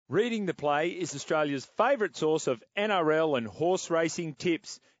Reading the Play is Australia's favourite source of NRL and horse racing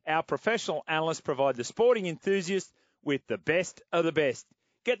tips. Our professional analysts provide the sporting enthusiast with the best of the best.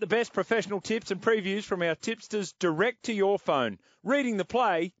 Get the best professional tips and previews from our tipsters direct to your phone.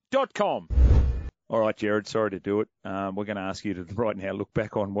 Readingtheplay.com. All right, Jared, sorry to do it. We're going to ask you to right now look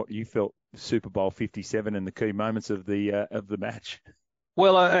back on what you felt Super Bowl 57 and the key moments of the match.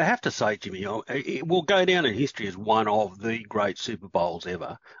 Well, I have to say, Jimmy, it will go down in history as one of the great Super Bowls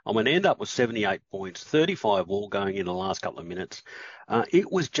ever. I'm going to end up with 78 points, 35 all going in the last couple of minutes. It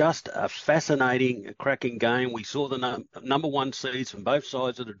was just a fascinating, cracking game. We saw the number one seeds from both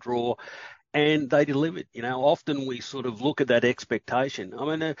sides of the draw, and they delivered. You know, often we sort of look at that expectation.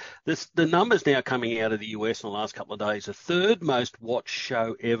 I mean, the numbers now coming out of the US in the last couple of days, the third most watched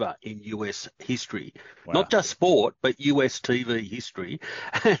show ever in US history. Wow. Not just sport, but US TV history.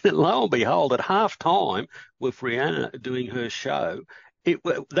 And lo and behold, at halftime, with Rihanna doing her show,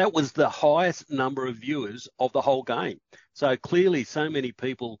 that was the highest number of viewers of the whole game. So clearly so many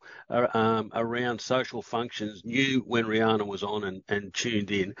people around social functions knew when Rihanna was on and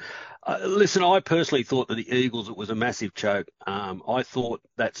tuned in. Listen, I personally thought that the Eagles, it was a massive choke. I thought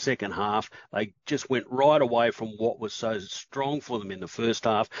that second half, they just went right away from what was so strong for them in the first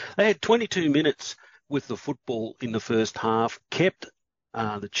half. They had 22 minutes with the football in the first half, kept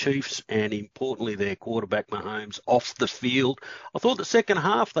the Chiefs and, importantly, their quarterback Mahomes off the field. I thought the second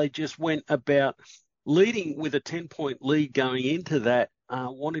half they just went about leading with a 10-point lead going into that,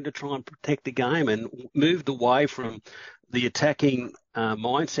 wanting to try and protect the game, and moved away from the attacking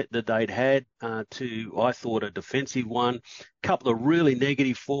mindset that they'd had to, I thought, a defensive one. A couple of really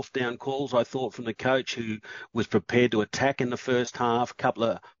negative fourth down calls, I thought, from the coach, who was prepared to attack in the first half. A couple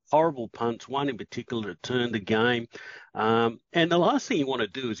of horrible punts, one in particular that turned the game. And the last thing you want to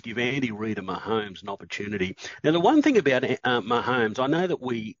do is give Andy Reid and Mahomes an opportunity. Now, the one thing about Mahomes, I know that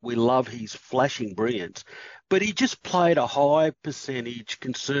we love his flashing brilliance, but he just played a high percentage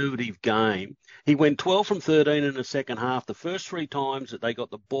conservative game. He went 12 from 13 in the second half. The first three times that they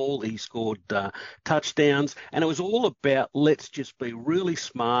got the ball, he scored touchdowns. And it was all about, let's just be really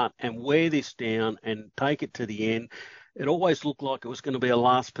smart and wear this down and take it to the end. It always looked like it was going to be a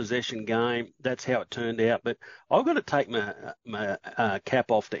last possession game. That's how it turned out. But I've got to take my cap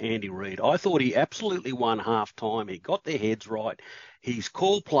off to Andy Reid. I thought he absolutely won half time. He got their heads right. His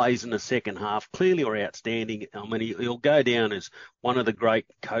call plays in the second half clearly are outstanding. I mean, he'll go down as one of the great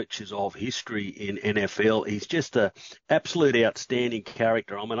coaches of history in NFL. He's just an absolute outstanding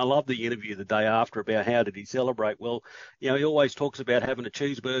character. I mean, I love the interview the day after about how did he celebrate. Well, you know, he always talks about having a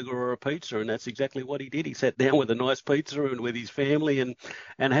cheeseburger or a pizza, and that's exactly what he did. He sat down with a nice pizza and with his family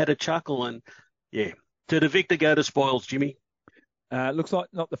and had a chuckle. And, yeah, to the victor go to spoils, Jimmy. Looks like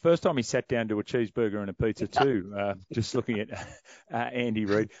not the first time he sat down to a cheeseburger and a pizza too, just looking at Andy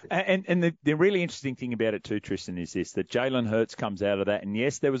Reid. And the really interesting thing about it too, Tristan, is this, that Jalen Hurts comes out of that. And,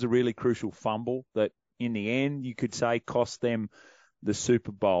 yes, there was a really crucial fumble that in the end you could say cost them the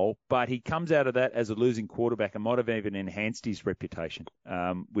Super Bowl. But he comes out of that as a losing quarterback and might have even enhanced his reputation,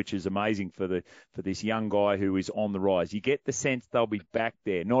 which is amazing for this young guy who is on the rise. You get the sense they'll be back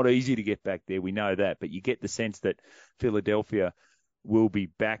there. Not easy to get back there, we know that. But you get the sense that Philadelphia will be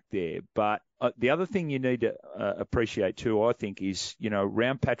back there. But the other thing you need to appreciate too, I think, is, you know,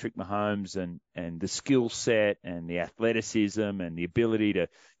 around Patrick Mahomes and the skill set and the athleticism and the ability to,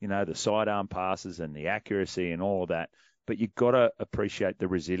 you know, the sidearm passes and the accuracy and all of that. But you've got to appreciate the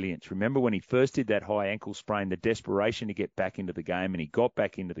resilience. Remember when he first did that high ankle sprain, the desperation to get back into the game, and he got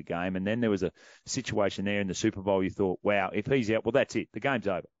back into the game. And then there was a situation there in the Super Bowl. You thought, wow, if he's out, well, that's it. The game's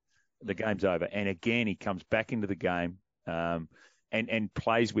over. The game's over. And again, he comes back into the game. And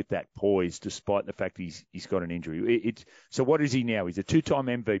plays with that poise despite the fact he's got an injury. So what is he now? He's a two-time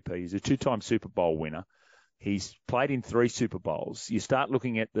MVP. He's a two-time Super Bowl winner. He's played in 3 Super Bowls. You start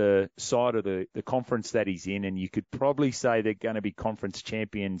looking at the side of the conference that he's in, and you could probably say they're going to be conference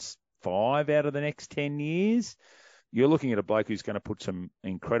champions 5 out of the next 10 years. You're looking at a bloke who's going to put some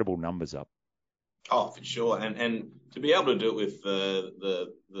incredible numbers up. Oh, for sure. And to be able to do it with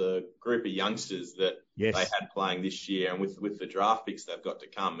the group of youngsters that they had playing this year, and with the draft picks they've got to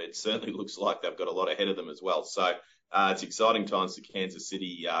come, it certainly looks like they've got a lot ahead of them as well. So it's exciting times for Kansas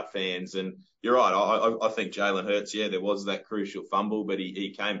City fans. And you're right. I think Jalen Hurts, there was that crucial fumble, but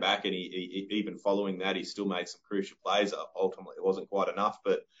he came back, and he even following that, he still made some crucial plays. Ultimately, it wasn't quite enough,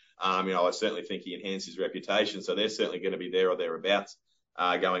 but I certainly think he enhanced his reputation. So they're certainly going to be there or thereabouts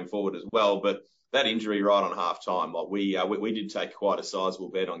going forward as well. But that injury right on halftime, like we did take quite a sizable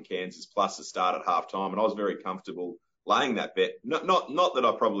bet on Kansas plus the start at halftime, and I was very comfortable laying that bet. Not that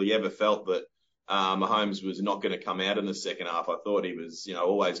I probably ever felt that Mahomes was not going to come out in the second half. I thought he was,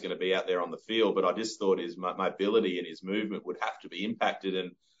 always going to be out there on the field, but I just thought his mobility and his movement would have to be impacted.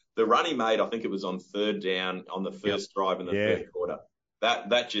 And the run he made, I think it was on third down on the first drive in the third quarter.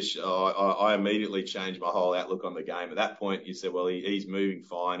 That just, I immediately changed my whole outlook on the game. At that point, you said, well, he's moving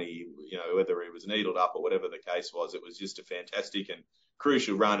fine. Whether he was needled up or whatever the case was, it was just a fantastic and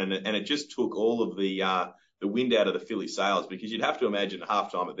crucial run. And it just took all of the wind out of the Philly sails, because you'd have to imagine at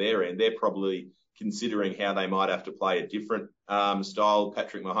halftime at their end, they're probably considering how they might have to play a different style,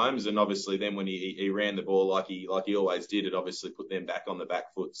 Patrick Mahomes. And obviously then when he ran the ball like he always did, it obviously put them back on the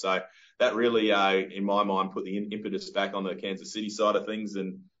back foot. So that really, in my mind, put the impetus back on the Kansas City side of things.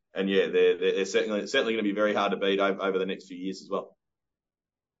 And yeah, they're certainly going to be very hard to beat over the next few years as well.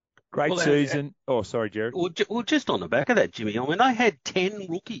 Great season. Sorry, Jared. Well, just on the back of that, Jimmy, I mean, they had 10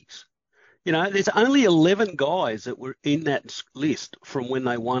 rookies. There's only 11 guys that were in that list from when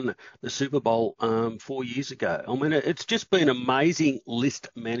they won the Super Bowl 4 years ago. I mean, it's just been amazing list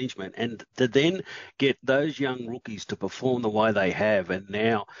management, and to then get those young rookies to perform the way they have, and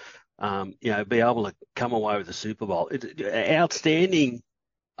now, be able to come away with the Super Bowl. It's outstanding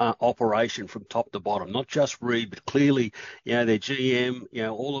operation from top to bottom, not just Reid, but clearly, their GM,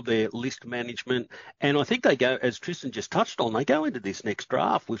 all of their list management. And I think they go, as Tristan just touched on, they go into this next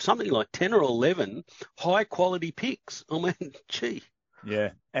draft with something like 10 or 11 high quality picks. I mean, gee.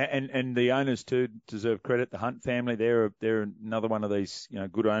 Yeah, and the owners too deserve credit. The Hunt family, they're another one of these,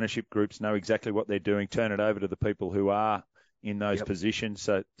 good ownership groups, know exactly what they're doing, turn it over to the people who are in those positions.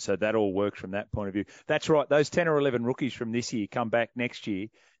 So that all works from that point of view. That's right. Those 10 or 11 rookies from this year come back next year,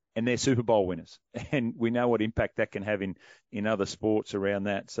 and they're Super Bowl winners. And we know what impact that can have in other sports around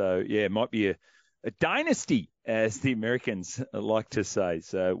that. So, yeah, it might be a dynasty, as the Americans like to say.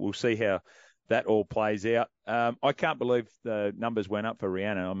 So we'll see how that all plays out. I can't believe the numbers went up for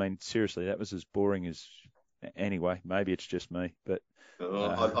Rihanna. I mean, seriously, that was as boring as – anyway, maybe it's just me. But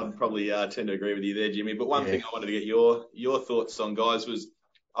I'd probably tend to agree with you there, Jimmy. But one thing I wanted to get your thoughts on, guys, was –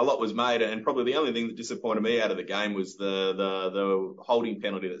 a lot was made, and probably the only thing that disappointed me out of the game was the holding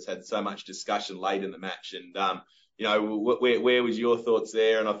penalty that's had so much discussion late in the match. And where was your thoughts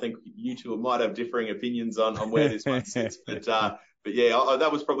there? And I think you two might have differing opinions on where this one sits. But yeah,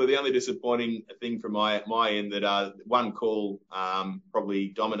 that was probably the only disappointing thing from my end, that one call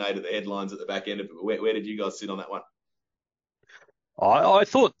probably dominated the headlines at the back end of it. But where did you guys sit on that one? I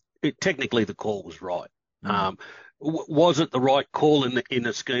thought technically the call was right. Was it the right call in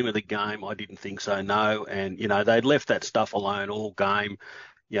the scheme of the game? I didn't think so, no. And, they'd left that stuff alone all game,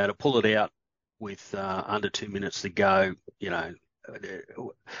 to pull it out with under 2 minutes to go,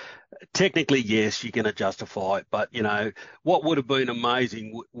 technically, yes, you can justify it. But, what would have been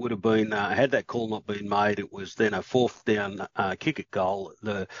amazing would have been, had that call not been made, it was then a fourth down kick at goal.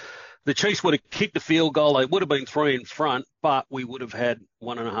 The Chiefs would have kicked the field goal. They would have been 3 in front, but we would have had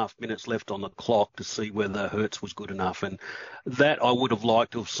 1.5 minutes left on the clock to see whether Hurts was good enough. And that I would have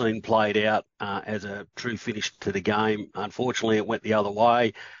liked to have seen played out as a true finish to the game. Unfortunately, it went the other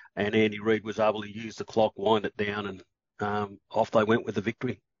way, and Andy Reid was able to use the clock, wind it down, and off they went with the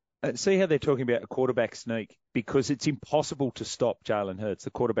victory. See how they're talking about a quarterback sneak, because it's impossible to stop Jalen Hurts.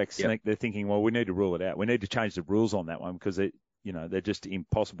 The quarterback sneak, They're thinking, well, we need to rule it out. We need to change the rules on that one, because they're just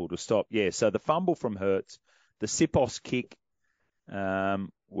impossible to stop. Yeah, so the fumble from Hurts, the Sipos kick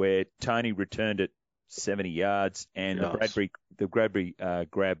where Tony returned it 70 yards, and the Bradbury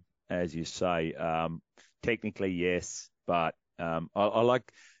grab, as you say, technically yes, but I like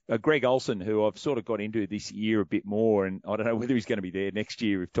Greg Olsen, who I've sort of got into this year a bit more, and I don't know whether he's going to be there next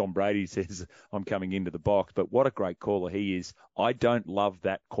year if Tom Brady says I'm coming into the box, but what a great caller he is. I don't love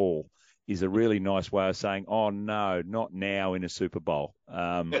that call. Is a really nice way of saying, oh, no, not now in a Super Bowl.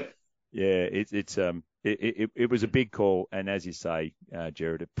 It was a big call. And as you say,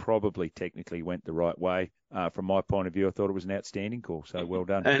 Jared, it probably technically went the right way. From my point of view, I thought it was an outstanding call. So well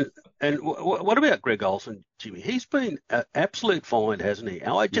done. And what about Greg Olsen, Jimmy? He's been an absolute find, hasn't he?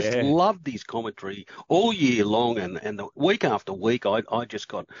 I just loved his commentary all year long, and the week after week, I just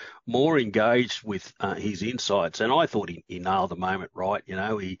got more engaged with his insights, and I thought he nailed the moment right.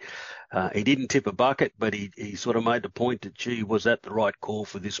 He didn't tip a bucket, but he sort of made the point that, gee, was that the right call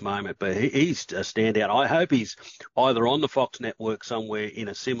for this moment? But he's a standout. I hope he's either on the Fox network somewhere in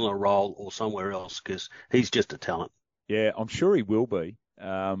a similar role or somewhere else, because he's just a talent. Yeah, I'm sure he will be,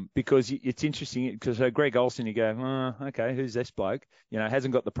 because it's interesting. Because Greg Olsen, you go, okay, who's this bloke?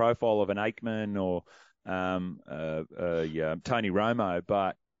 Hasn't got the profile of an Aikman or Tony Romo,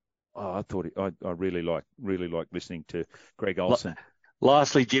 but I thought I really like listening to Greg Olsen.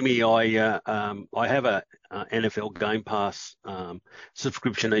 Lastly, Jimmy, I have a NFL Game Pass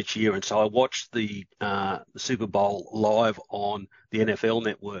subscription each year, and so I watch the Super Bowl live on the NFL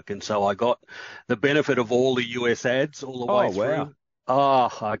Network, and so I got the benefit of all the US ads all the way through. Wow. Oh,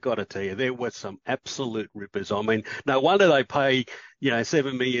 I got to tell you, there were some absolute rippers. I mean, no wonder they pay,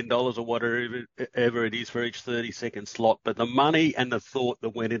 $7 million or whatever it is for each 30-second slot. But the money and the thought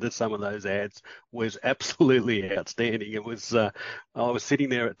that went into some of those ads was absolutely outstanding. It was, I was sitting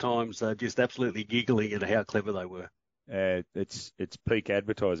there at times just absolutely giggling at how clever they were. It's peak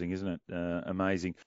advertising, isn't it? Amazing.